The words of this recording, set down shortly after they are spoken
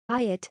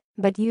diet,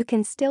 but you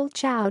can still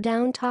chow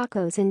down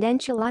tacos and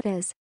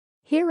enchiladas.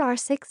 Here are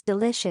 6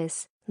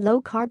 delicious,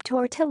 low-carb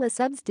tortilla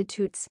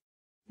substitutes.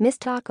 Miss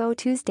Taco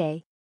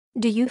Tuesday.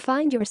 Do you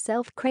find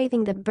yourself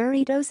craving the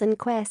burritos and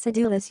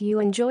quesadillas you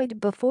enjoyed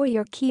before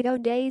your keto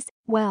days?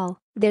 Well,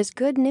 there's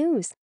good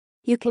news.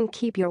 You can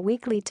keep your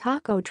weekly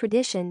taco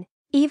tradition,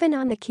 even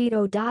on the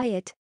keto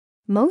diet.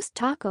 Most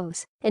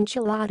tacos,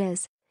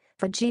 enchiladas,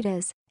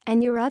 fajitas,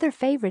 and your other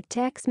favorite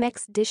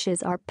Tex-Mex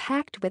dishes are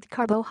packed with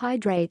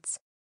carbohydrates.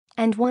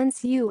 And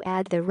once you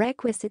add the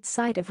requisite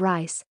side of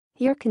rice,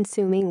 you're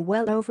consuming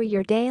well over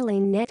your daily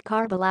net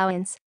carb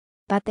allowance.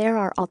 But there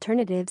are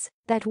alternatives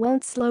that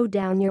won't slow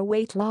down your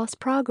weight loss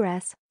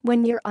progress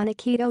when you're on a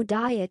keto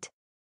diet.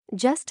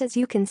 Just as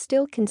you can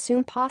still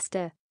consume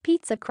pasta,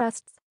 pizza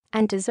crusts,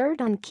 and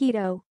dessert on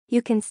keto,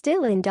 you can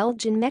still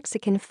indulge in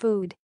Mexican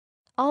food.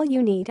 All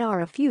you need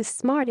are a few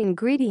smart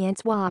ingredient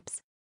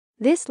swaps.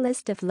 This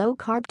list of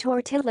low-carb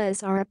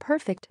tortillas are a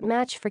perfect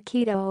match for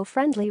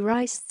keto-friendly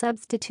rice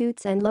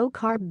substitutes and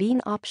low-carb bean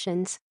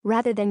options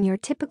rather than your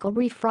typical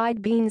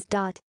refried beans.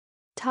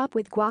 Top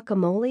with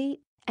guacamole,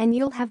 and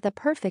you'll have the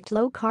perfect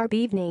low-carb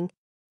evening.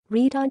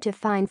 Read on to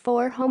find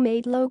 4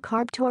 homemade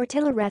low-carb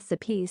tortilla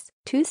recipes,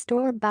 2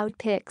 store-bought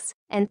picks,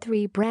 and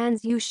 3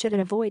 brands you should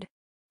avoid.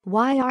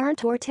 Why aren't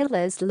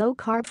tortillas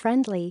low-carb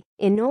friendly?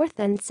 In North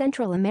and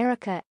Central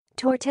America,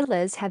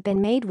 tortillas have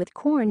been made with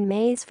corn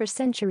maize for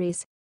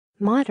centuries.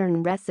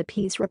 Modern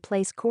recipes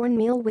replace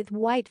cornmeal with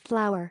white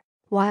flour,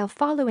 while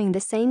following the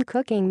same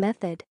cooking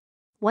method.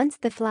 Once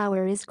the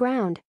flour is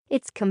ground,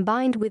 it's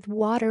combined with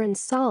water and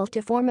salt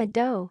to form a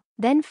dough,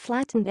 then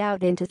flattened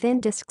out into thin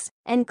discs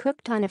and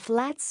cooked on a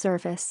flat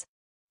surface.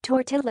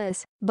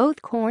 Tortillas,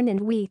 both corn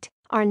and wheat,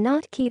 are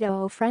not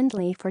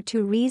keto-friendly for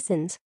 2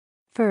 reasons.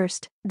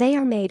 First, they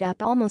are made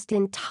up almost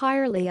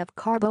entirely of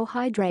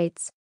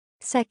carbohydrates.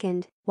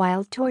 Second,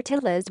 while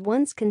tortillas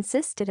once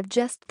consisted of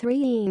just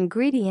 3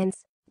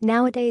 ingredients,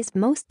 nowadays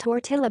most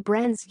tortilla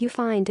brands you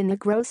find in the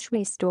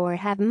grocery store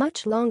have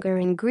much longer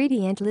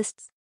ingredient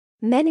lists.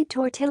 Many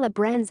tortilla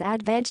brands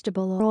add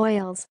vegetable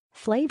oils,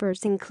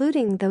 flavors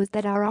including those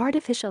that are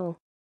artificial,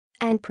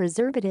 and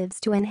preservatives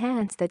to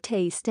enhance the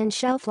taste and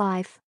shelf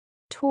life.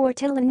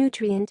 Tortilla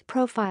nutrient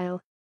profile.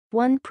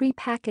 1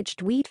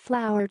 prepackaged wheat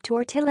flour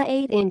tortilla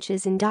 8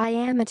 inches in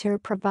diameter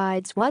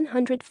provides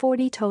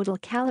 140 total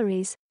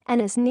calories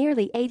and is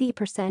nearly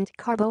 80%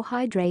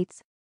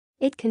 carbohydrates.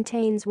 It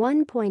contains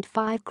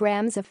 1.5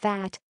 grams of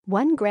fat,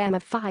 1 gram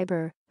of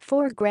fiber,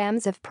 4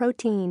 grams of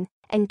protein,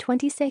 and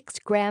 26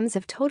 grams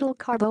of total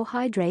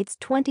carbohydrates,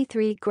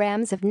 23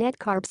 grams of net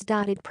carbs.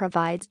 It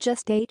provides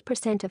just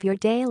 8% of your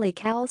daily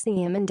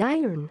calcium and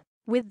iron,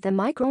 with the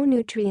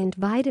micronutrient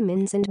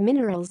vitamins and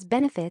minerals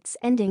benefits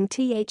ending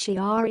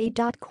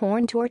THERE.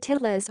 Corn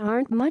tortillas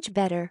aren't much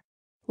better.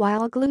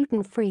 While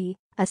gluten-free,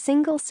 a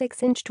single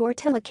 6-inch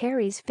tortilla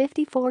carries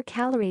 54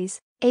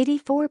 calories,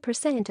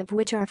 84% of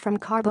which are from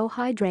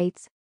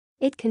carbohydrates.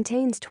 It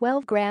contains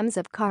 12 grams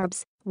of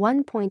carbs,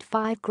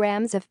 1.5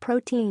 grams of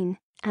protein,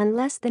 and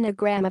less than a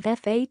gram of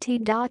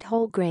fat.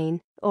 Whole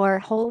grain or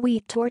whole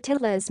wheat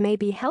tortillas may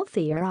be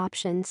healthier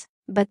options,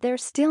 but they're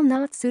still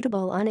not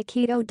suitable on a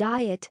keto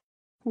diet.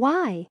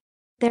 Why?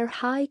 Their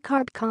high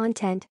carb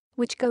content,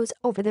 which goes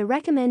over the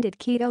recommended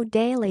keto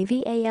daily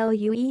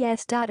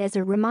values. As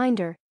a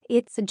reminder,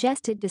 it's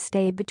suggested to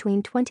stay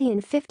between 20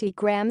 and 50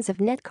 grams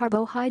of net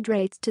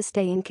carbohydrates to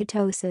stay in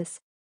ketosis.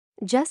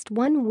 Just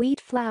 1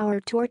 wheat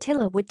flour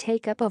tortilla would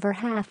take up over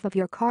half of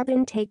your carb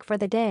intake for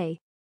the day.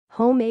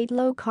 Homemade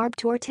low-carb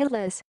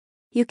tortillas.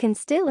 You can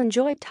still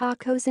enjoy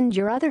tacos and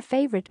your other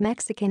favorite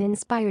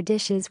Mexican-inspired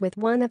dishes with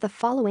one of the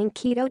following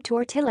keto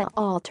tortilla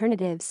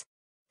alternatives.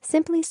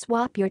 Simply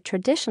swap your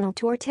traditional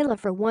tortilla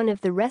for one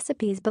of the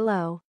recipes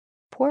below.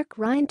 Pork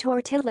rind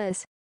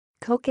tortillas,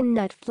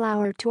 coconut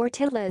flour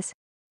tortillas,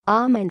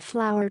 almond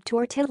flour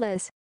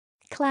tortillas,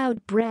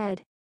 cloud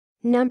bread.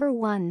 Number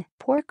 1.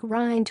 Pork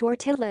rind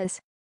tortillas.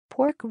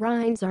 Pork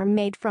rinds are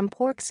made from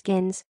pork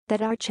skins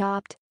that are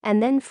chopped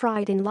and then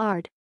fried in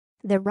lard.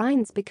 The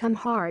rinds become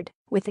hard,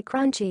 with a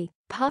crunchy,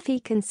 puffy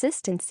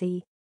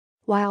consistency.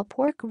 While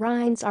pork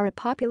rinds are a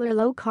popular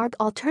low-carb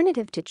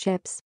alternative to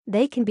chips,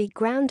 they can be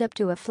ground up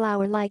to a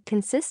flour-like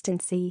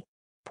consistency.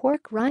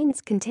 Pork rinds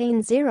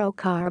contain 0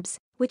 carbs,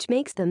 which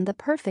makes them the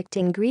perfect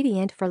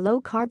ingredient for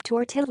low-carb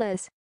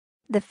tortillas.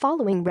 The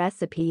following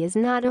recipe is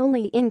not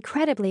only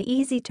incredibly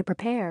easy to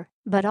prepare,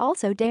 but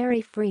also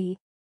dairy-free.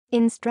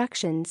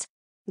 Instructions: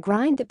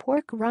 grind the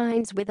pork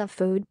rinds with a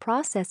food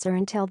processor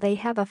until they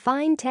have a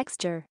fine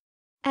texture.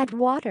 Add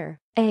water,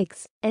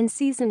 eggs, and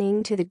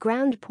seasoning to the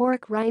ground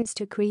pork rinds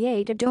to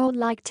create a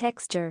dough-like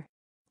texture.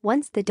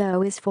 Once the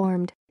dough is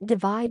formed,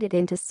 divide it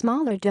into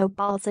smaller dough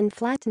balls and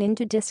flatten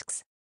into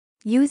discs.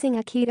 Using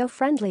a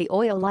keto-friendly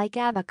oil like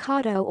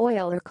avocado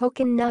oil or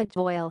coconut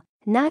oil,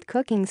 not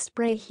cooking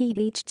spray, heat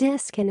each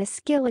disc in a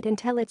skillet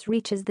until it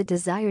reaches the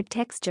desired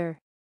texture.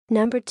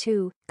 Number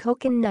 2.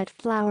 Coconut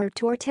flour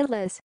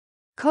tortillas.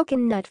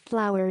 Coconut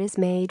flour is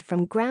made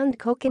from ground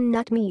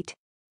coconut meat.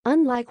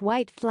 Unlike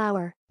white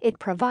flour, it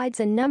provides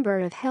a number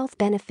of health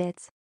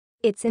benefits.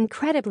 It's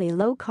incredibly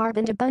low-carb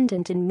and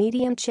abundant in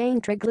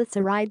medium-chain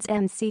triglycerides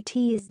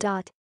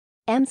 (MCTs).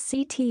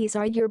 MCTs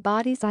are your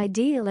body's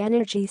ideal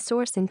energy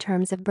source in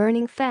terms of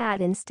burning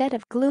fat instead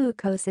of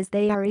glucose, as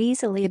they are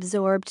easily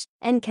absorbed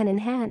and can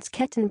enhance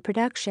ketone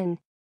production.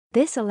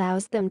 This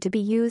allows them to be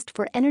used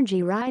for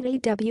energy right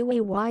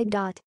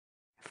away.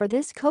 For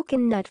this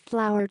coconut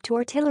flour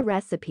tortilla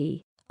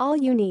recipe, all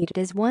you need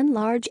is 1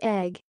 large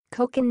egg,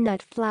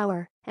 coconut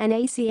flour, and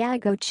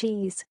Asiago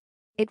cheese.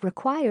 It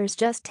requires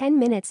just 10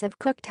 minutes of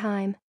cook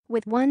time,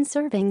 with 1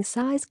 serving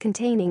size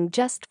containing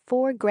just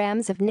 4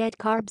 grams of net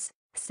carbs,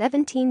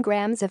 17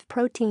 grams of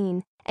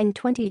protein, and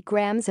 20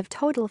 grams of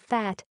total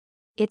fat.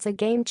 It's a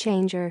game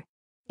changer.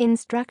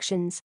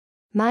 Instructions: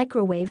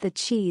 microwave the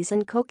cheese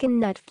and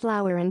coconut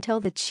flour until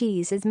the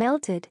cheese is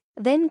melted,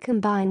 then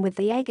combine with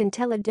the egg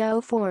until a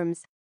dough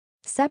forms.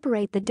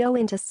 Separate the dough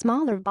into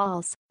smaller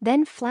balls,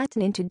 then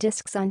flatten into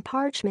discs on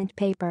parchment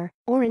paper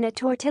or in a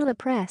tortilla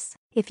press,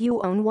 if you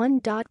own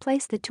one.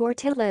 Place the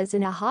tortillas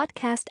in a hot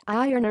cast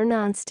iron or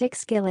non-stick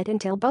skillet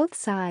until both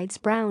sides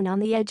brown on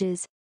the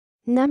edges.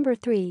 Number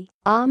 3.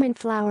 Almond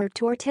flour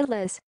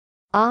tortillas.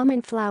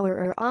 Almond flour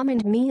or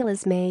almond meal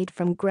is made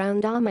from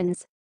ground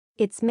almonds.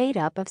 It's made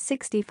up of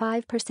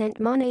 65%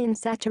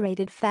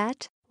 monounsaturated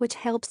fat, which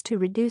helps to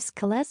reduce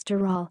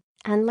cholesterol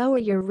and lower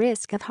your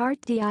risk of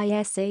heart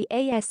disease.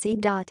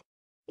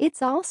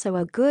 It's also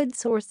a good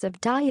source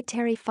of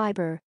dietary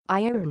fiber,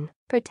 iron,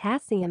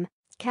 potassium,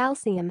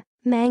 calcium,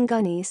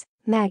 manganese,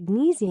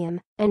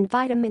 magnesium, and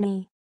vitamin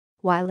E.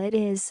 While it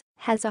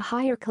has a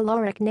higher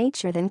caloric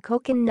nature than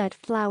coconut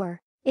flour,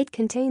 it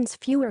contains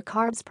fewer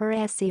carbs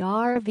per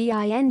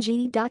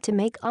serving. To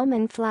make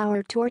almond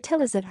flour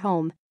tortillas at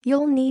home,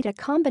 you'll need a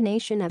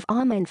combination of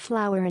almond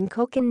flour and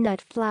coconut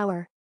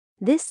flour.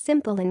 This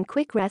simple and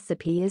quick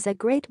recipe is a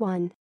great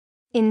one.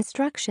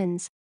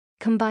 Instructions: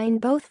 combine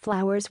both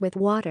flours with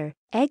water,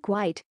 egg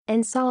white,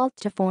 and salt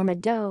to form a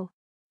dough.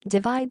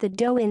 Divide the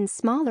dough in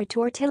smaller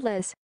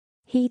tortillas.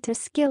 Heat a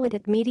skillet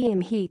at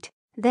medium heat,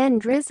 then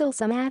drizzle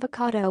some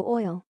avocado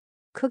oil.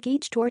 Cook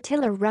each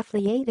tortilla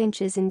roughly 8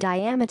 inches in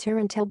diameter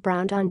until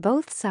browned on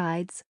both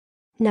sides.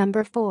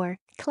 Number 4.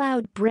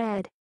 Cloud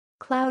bread.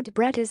 Cloud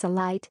bread is a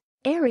light,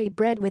 airy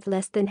bread with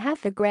less than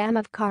half a gram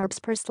of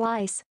carbs per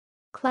slice.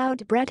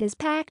 Cloud bread is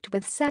packed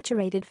with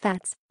saturated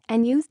fats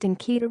and used in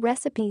keto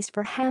recipes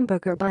for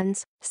hamburger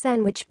buns,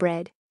 sandwich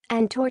bread,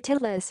 and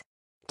tortillas.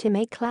 To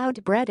make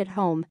cloud bread at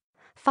home,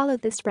 follow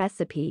this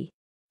recipe.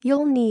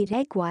 You'll need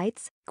egg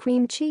whites,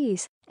 cream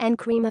cheese, and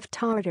cream of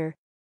tartar.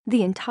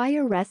 The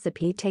entire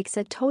recipe takes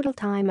a total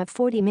time of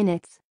 40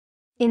 minutes.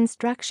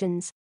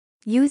 Instructions: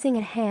 using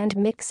a hand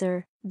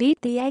mixer, beat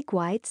the egg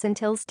whites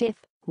until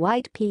stiff,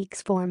 white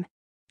peaks form.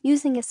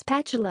 Using a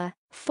spatula,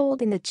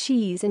 fold in the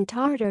cheese and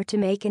tartar to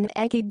make an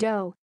eggy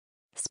dough.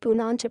 Spoon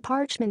onto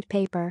parchment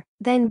paper,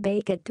 then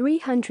bake at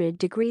 300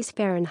 degrees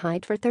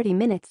Fahrenheit for 30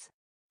 minutes.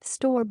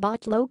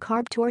 Store-bought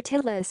low-carb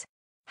tortillas.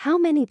 How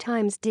many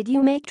times did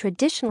you make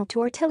traditional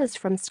tortillas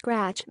from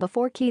scratch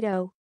before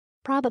keto?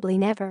 Probably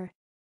never.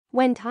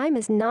 When time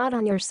is not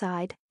on your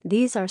side,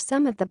 these are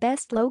some of the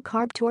best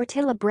low-carb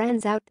tortilla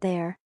brands out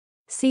there.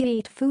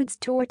 C-Eat Foods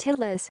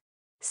tortillas.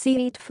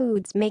 C-Eat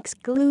Foods makes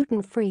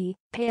gluten-free,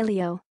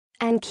 paleo,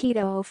 and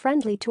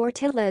keto-friendly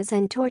tortillas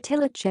and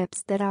tortilla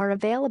chips that are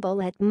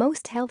available at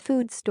most health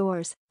food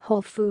stores,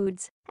 Whole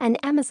Foods, and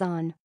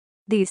Amazon.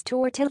 These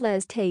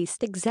tortillas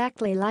taste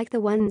exactly like the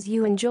ones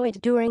you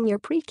enjoyed during your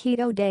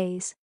pre-keto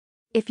days.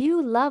 If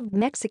you love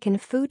Mexican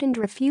food and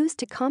refuse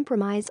to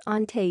compromise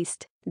on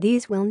taste,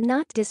 these will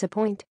not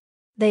disappoint.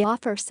 They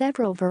offer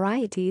several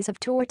varieties of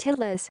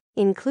tortillas,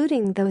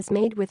 including those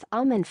made with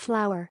almond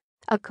flour,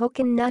 a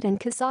coconut and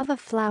cassava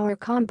flour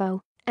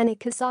combo, and a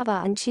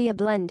cassava and chia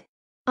blend.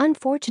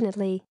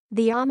 Unfortunately,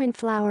 the almond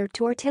flour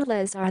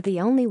tortillas are the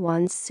only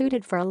ones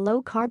suited for a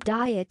low-carb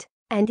diet,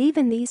 and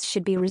even these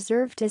should be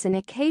reserved as an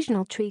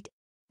occasional treat.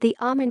 The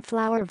almond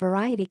flour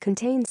variety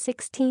contains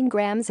 16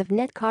 grams of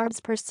net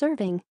carbs per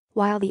serving,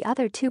 while the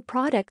other 2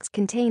 products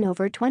contain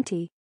over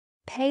 20.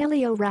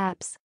 Paleo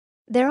wraps.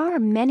 There are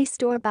many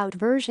store-bought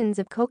versions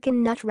of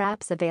coconut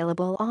wraps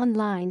available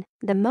online,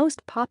 the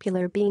most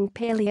popular being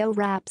paleo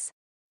wraps.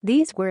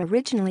 These were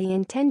originally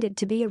intended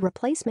to be a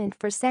replacement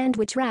for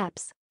sandwich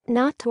wraps,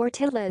 not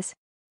tortillas.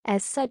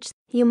 As such,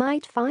 you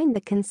might find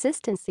the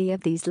consistency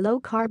of these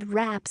low-carb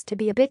wraps to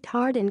be a bit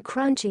hard and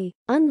crunchy,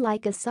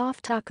 unlike a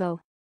soft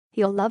taco.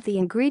 You'll love the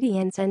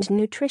ingredients and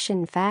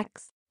nutrition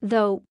facts,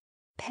 though.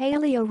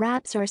 Paleo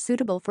wraps are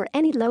suitable for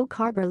any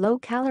low-carb or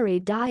low-calorie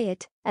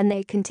diet, and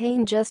they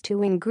contain just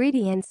 2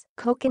 ingredients,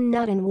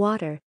 coconut and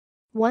water.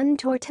 1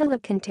 tortilla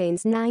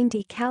contains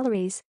 90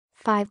 calories,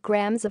 5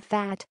 grams of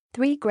fat,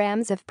 3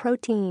 grams of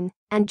protein,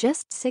 and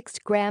just 6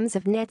 grams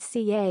of net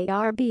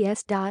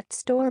carbs.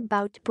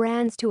 Store-bought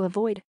brands to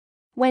avoid.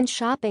 When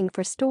shopping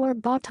for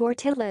store-bought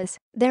tortillas,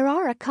 there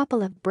are a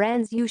couple of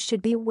brands you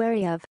should be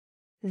wary of.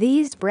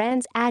 These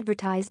brands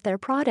advertise their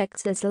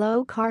products as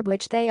low-carb,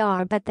 which they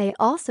are, but they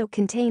also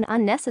contain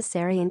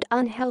unnecessary and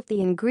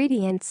unhealthy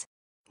ingredients.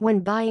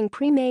 When buying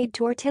pre-made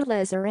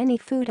tortillas or any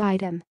food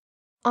item,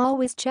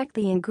 Always check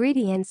the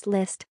ingredients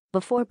list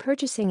before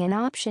purchasing an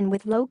option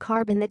with low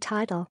carb in the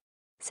title.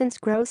 Since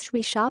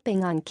grocery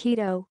shopping on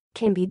keto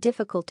can be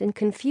difficult and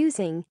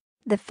confusing,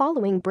 the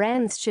following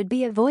brands should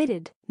be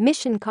avoided: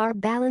 Mission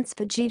Carb Balance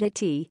Vegeta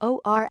Tortillas.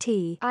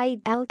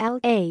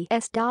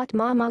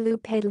 Mama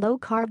Lupe Low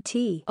Carb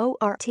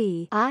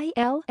Tortillas.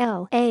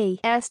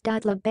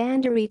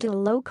 Labanderita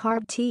Low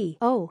Carb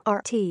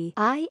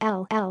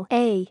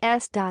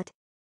Tortillas.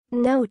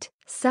 Note: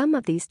 some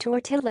of these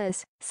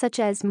tortillas, such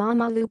as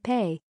Mama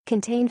Lupe,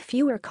 contain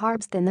fewer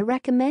carbs than the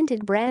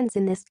recommended brands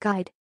in this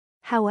guide.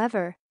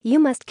 However, you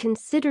must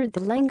consider the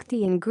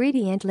lengthy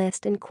ingredient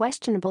list and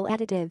questionable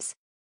additives.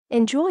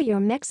 Enjoy your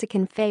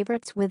Mexican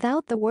favorites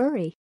without the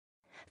worry.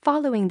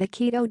 Following the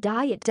keto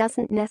diet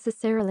doesn't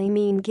necessarily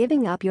mean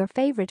giving up your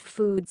favorite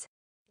foods.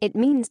 It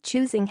means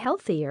choosing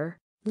healthier,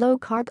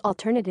 low-carb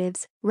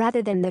alternatives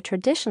rather than the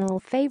traditional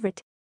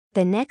favorite.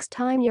 The next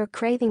time you're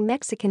craving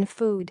Mexican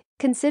food,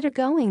 consider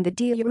going the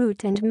diet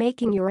route and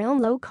making your own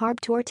low-carb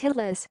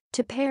tortillas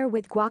to pair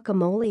with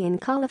guacamole and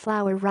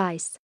cauliflower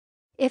rice.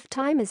 If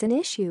time is an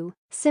issue,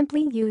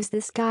 simply use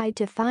this guide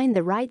to find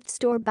the right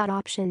store-bought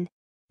option.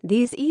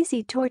 These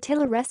easy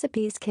tortilla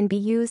recipes can be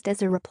used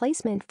as a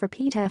replacement for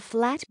pita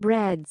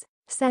flatbreads,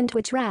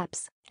 sandwich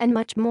wraps, and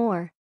much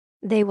more.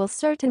 They will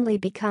certainly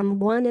become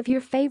one of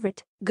your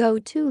favorite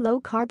go-to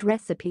low-carb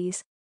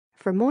recipes.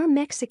 For more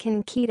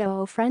Mexican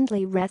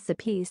keto-friendly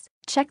recipes,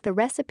 check the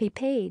recipe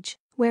page,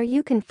 where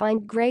you can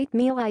find great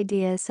meal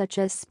ideas such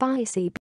as spicy